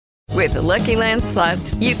With the Lucky Land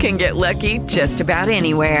Slots, you can get lucky just about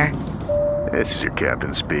anywhere. This is your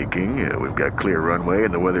captain speaking. We've got clear runway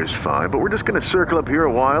and the weather's fine, but we're just going to circle up here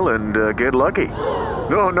a while and get lucky.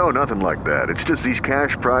 No, nothing like that. It's just these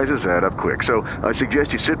cash prizes add up quick. So I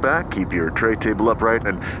suggest you sit back, keep your tray table upright,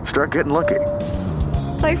 and start getting lucky.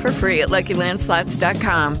 Play for free at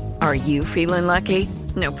LuckyLandSlots.com. Are you feeling lucky?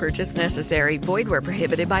 No purchase necessary. Void where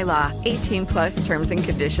prohibited by law. 18 plus terms and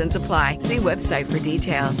conditions apply. See website for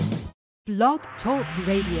details. Blog Talk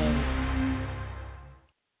Radio.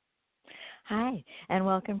 Hi, and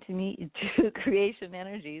welcome to Creation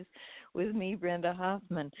Energies with me, Brenda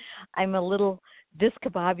Hoffman. I'm a little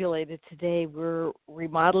discombobulated today. We're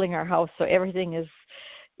remodeling our house, so everything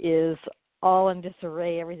is all in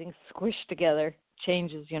disarray. Everything's squished together,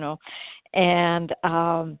 changes, and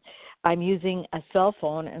I'm using a cell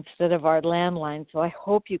phone instead of our landline, so I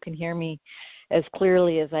hope you can hear me as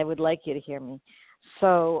clearly as I would like you to hear me.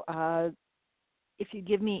 So if you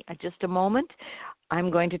give me just a moment,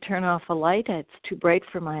 I'm going to turn off a light. It's too bright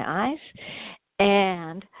for my eyes.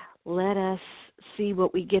 And let us see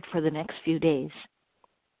what we get for the next few days.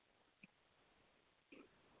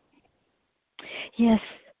 Yes,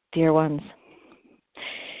 dear ones,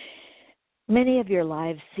 many of your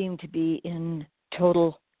lives seem to be in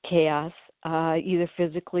total chaos, either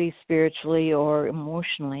physically, spiritually, or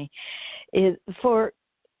emotionally.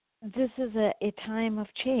 This is a time of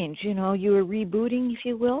change. You are rebooting, if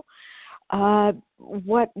you will.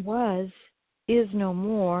 What was is no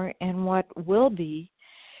more, and what will be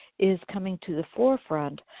is coming to the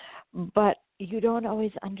forefront, but you don't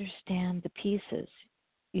always understand the pieces.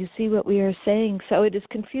 You see what we are saying? So it is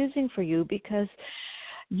confusing for you because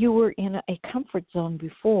you were in a comfort zone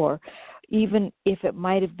before. Even if it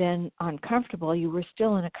might have been uncomfortable, you were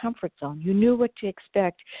still in a comfort zone. You knew what to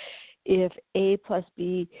expect if A plus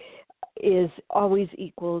B is always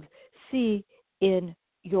equaled C in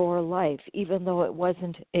your life, even though it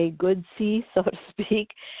wasn't a good C, so to speak.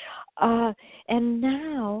 And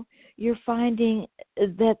now you're finding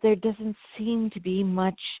that there doesn't seem to be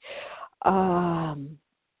much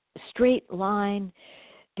straight line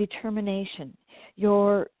determination.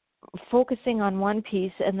 You're focusing on one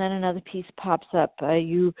piece and then another piece pops up.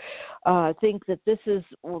 You think that this is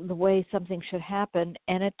the way something should happen,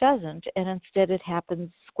 and it doesn't, and instead it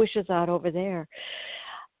happens, squishes out over there.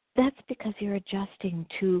 That's because you're adjusting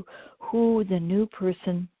to who the new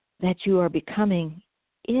person that you are becoming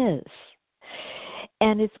is.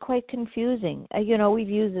 And it's quite confusing. We've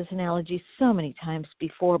used this analogy so many times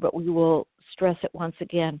before, but we will stress it once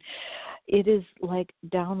again. It is like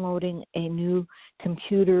downloading a new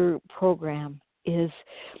computer program.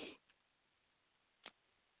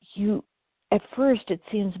 At first, it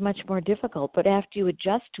seems much more difficult, but after you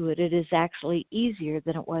adjust to it, it is actually easier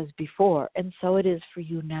than it was before. And so it is for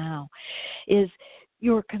you now.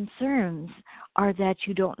 Your concerns are that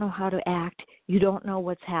you don't know how to act, you don't know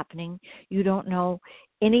what's happening, you don't know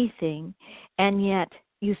anything, and yet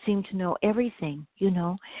you seem to know everything,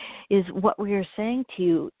 is what we are saying to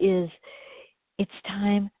you is it's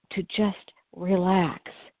time to just relax.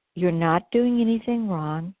 You're not doing anything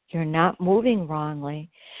wrong. You're not moving wrongly.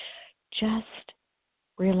 Just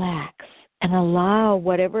relax and allow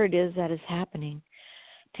whatever it is that is happening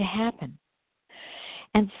to happen.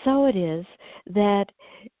 And so it is that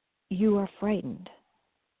you are frightened,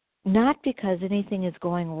 not because anything is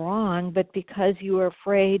going wrong, but because you are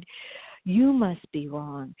afraid you must be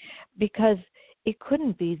wrong, because it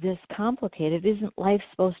couldn't be this complicated. Isn't life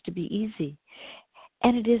supposed to be easy?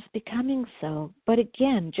 And it is becoming so. But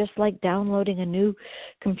again, just like downloading a new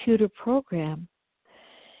computer program,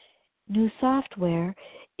 new software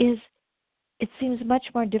it seems much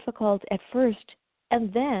more difficult at first,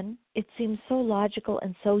 and then it seems so logical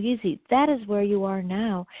and so easy. That is where you are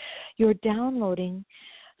now. You're downloading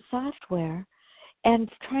software and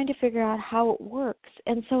trying to figure out how it works,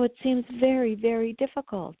 and so it seems very, very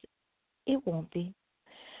difficult. It won't be.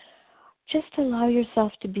 Just allow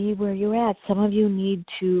yourself to be where you're at. Some of you need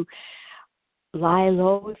to lie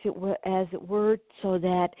low, if it were, as it were, so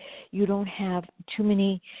that you don't have too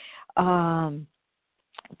many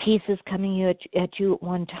pieces coming at you at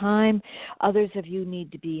one time. Others of you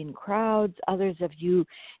need to be in crowds. Others of you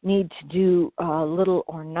need to do little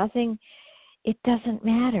or nothing. It doesn't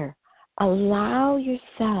matter. Allow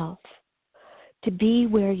yourself to be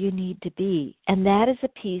where you need to be. And that is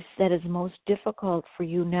a piece that is most difficult for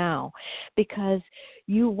you now, because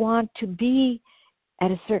you want to be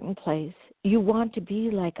at a certain place. You want to be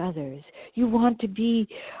like others. You want to be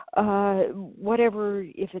whatever,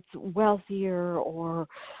 if it's wealthier or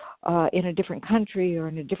in a different country or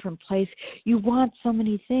in a different place. You want so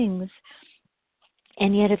many things.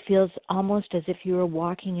 and yet it feels almost as if you are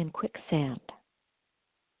walking in quicksand.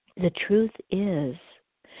 The truth is,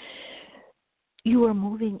 you are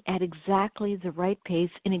moving at exactly the right pace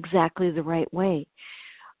in exactly the right way.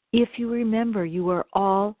 If you remember, you are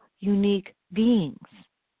all unique beings.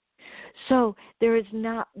 So there is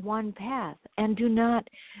not one path, and do not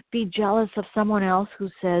be jealous of someone else who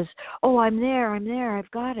says, oh, I'm there,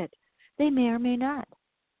 I've got it. They may or may not.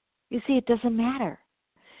 You see, it doesn't matter,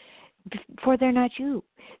 for they're not you.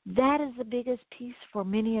 That is the biggest piece for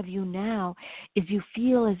many of you now, is you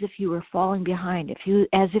feel as if you are falling behind, as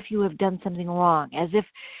if you have done something wrong, as if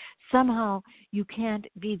somehow you can't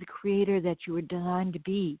be the creator that you were designed to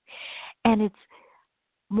be. And it's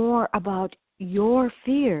more about your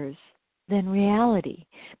fears than reality,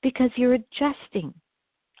 because you're adjusting.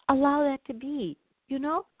 Allow that to be.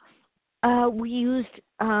 We used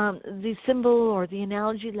the symbol or the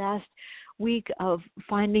analogy last week of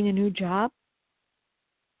finding a new job.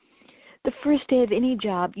 The first day of any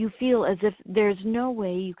job, you feel as if there's no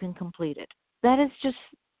way you can complete it. That is just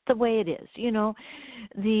the way it is.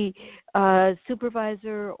 The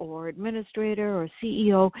supervisor or administrator or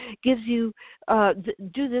CEO gives you,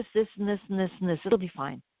 do this, this, and this, and this, and this. It'll be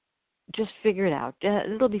fine. Just figure it out.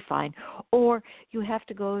 It'll be fine. Or you have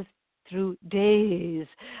to go through days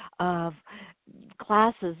of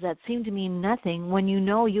classes that seem to mean nothing when you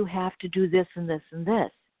know you have to do this and this and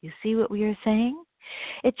this. You see what we are saying?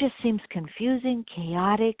 It just seems confusing,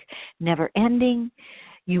 chaotic, never-ending.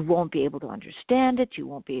 You won't be able to understand it. You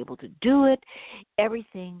won't be able to do it.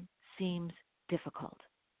 Everything seems difficult.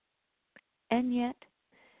 And yet,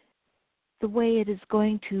 the way it is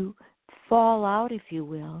going to fall out, if you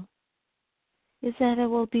will, is that it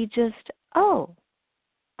will be just, oh,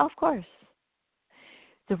 of course.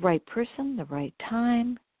 The right person, the right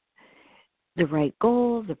time, the right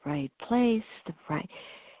goal, the right place,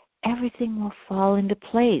 everything will fall into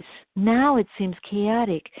place. Now it seems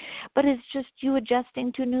chaotic, but it's just you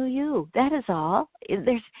adjusting to new you. That is all.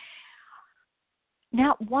 There's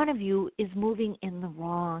not one of you is moving in the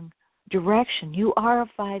wrong direction. You are a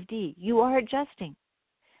 5D. You are adjusting.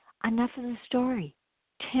 Enough of the story.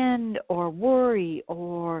 Tend or worry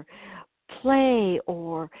or play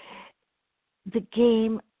or the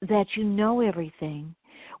game that you know everything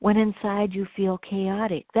when inside you feel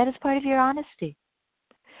chaotic. That is part of your honesty.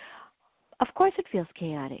 Of course it feels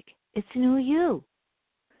chaotic. It's new you.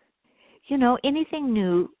 Anything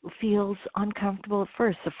new feels uncomfortable at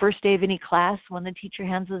first. The first day of any class, when the teacher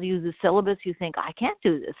hands you the syllabus, you think, I can't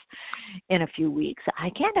do this in a few weeks.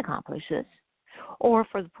 I can't accomplish this. Or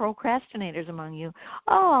for the procrastinators among you,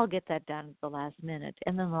 I'll get that done at the last minute.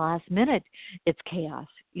 And then the last minute, it's chaos.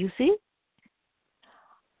 You see?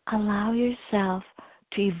 Allow yourself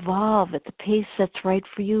to evolve at the pace that's right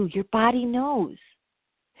for you. Your body knows.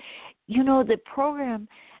 The program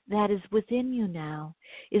that is within you now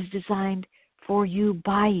is designed for you,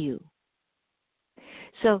 by you.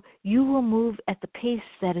 So you will move at the pace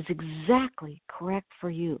that is exactly correct for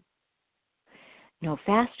you. No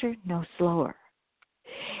faster, no slower.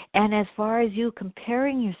 And as far as you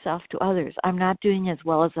comparing yourself to others, I'm not doing as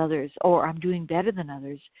well as others, or I'm doing better than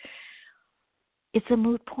others, it's a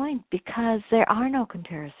moot point, because there are no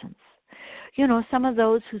comparisons. Some of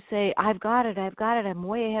those who say, I've got it, I'm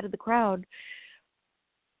way ahead of the crowd,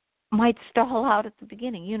 might stall out at the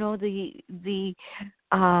beginning. The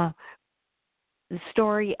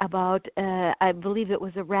story about, I believe it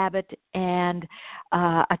was a rabbit and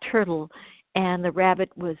a turtle, and the rabbit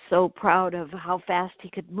was so proud of how fast he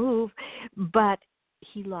could move, but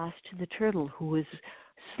he lost to the turtle, who was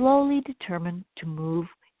slowly determined to move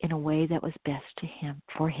in a way that was best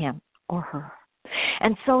for him or her.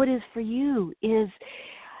 And so it is for you,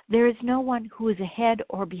 there is no one who is ahead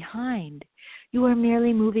or behind. You are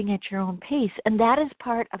merely moving at your own pace, and that is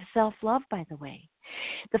part of self-love, by the way.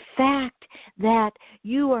 The fact that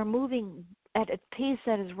you are moving at a pace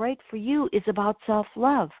that is right for you is about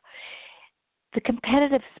self-love. The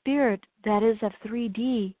competitive spirit that is of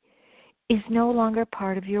 3D is no longer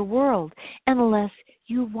part of your world unless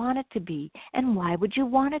you want it to be. And why would you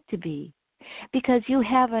want it to be? Because you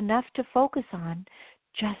have enough to focus on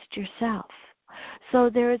just yourself. So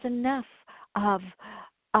there is enough of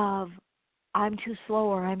I'm too slow,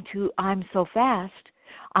 or I'm so fast,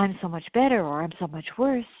 I'm so much better, or I'm so much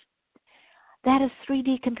worse. That is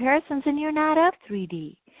 3D comparisons, and you're not of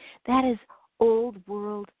 3D. That is old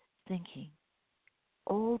world thinking,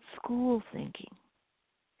 old school thinking.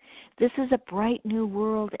 This is a bright new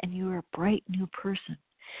world, and you're a bright new person.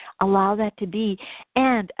 Allow that to be.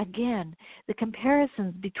 And again, the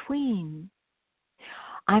comparisons between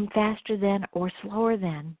I'm faster than or slower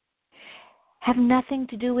than have nothing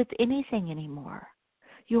to do with anything anymore.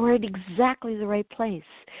 You're at exactly the right place.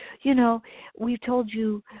 We told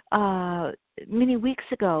you many weeks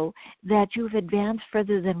ago that you've advanced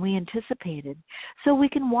further than we anticipated. So we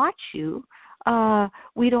can watch you.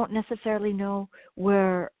 We don't necessarily know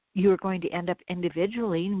where you're going to end up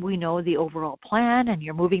individually. We know the overall plan, and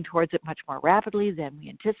you're moving towards it much more rapidly than we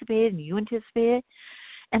anticipated and you anticipated.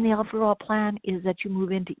 And the overall plan is that you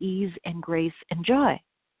move into ease and grace and joy.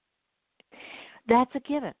 That's a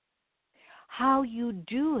given. How you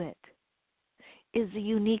do it is a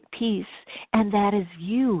unique piece, and that is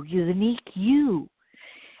you, unique you.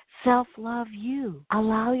 Self-love you.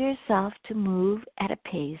 Allow yourself to move at a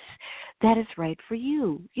pace that is right for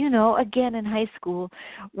you. Again, in high school,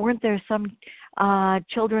 weren't there some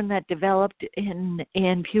children that developed in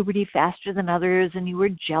puberty faster than others, and you were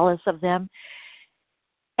jealous of them?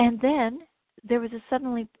 And then there was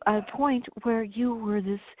suddenly a point where you were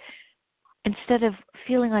this, instead of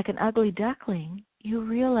feeling like an ugly duckling, you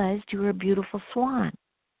realized you were a beautiful swan.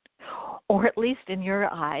 Or at least in your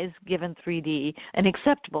eyes, given 3D, an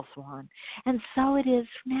acceptable swan. And so it is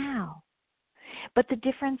now. But the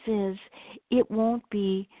difference is it won't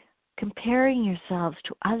be comparing yourselves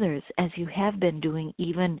to others as you have been doing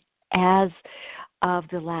even as of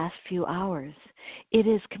the last few hours. It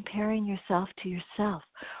is comparing yourself to yourself.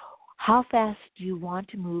 How fast do you want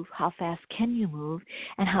to move? How fast can you move?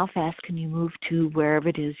 And how fast can you move to wherever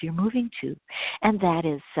it is you're moving to? And that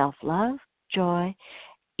is self-love, joy,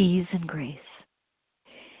 ease, and grace.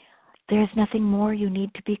 There's nothing more you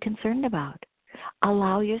need to be concerned about.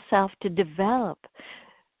 Allow yourself to develop,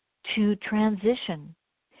 to transition,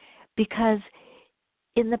 because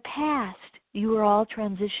in the past, you were all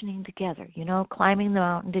transitioning together, climbing the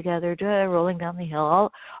mountain together, rolling down the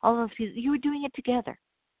hill, all those pieces. You were doing it together.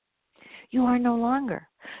 You are no longer.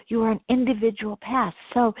 You are an individual path.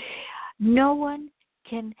 So no one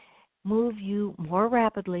can move you more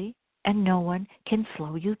rapidly, and no one can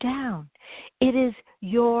slow you down. It is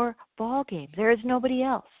your ball game. There is nobody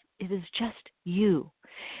else. It is just you.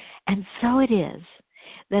 And so it is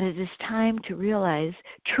that it is time to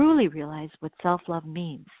truly realize what self-love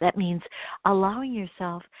means. That means allowing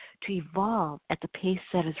yourself to evolve at the pace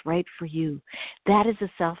that is right for you. That is the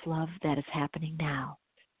self-love that is happening now.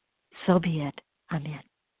 So be it. Amen.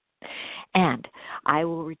 And I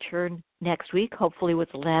will return next week, hopefully with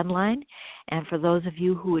a landline. And for those of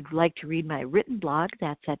you who would like to read my written blog,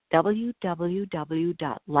 that's at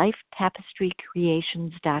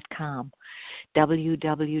www.lifetapestrycreations.com.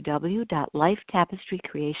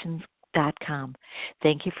 www.lifetapestrycreations.com.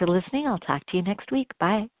 Thank you for listening. I'll talk to you next week.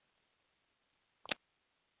 Bye.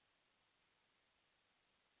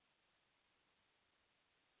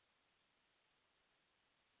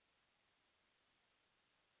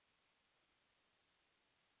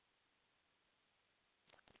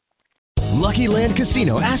 Lucky Land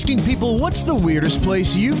Casino, asking people, what's the weirdest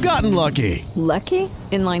place you've gotten lucky? Lucky?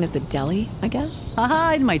 In line at the deli, I guess?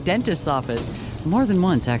 Aha, in my dentist's office. More than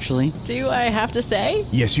once, actually. Do I have to say?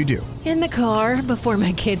 Yes, you do. In the car before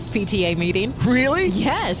my kids' PTA meeting. Really?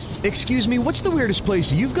 Yes. Excuse me, what's the weirdest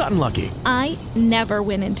place you've gotten lucky? I never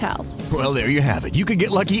win and tell. Well, there you have it. You can get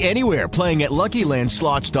lucky anywhere, playing at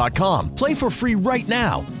LuckyLandSlots.com. Play for free right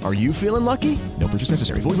now. Are you feeling lucky? No purchase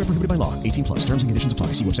necessary. Void where prohibited by law. 18+. Terms and conditions apply.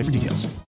 See website for details.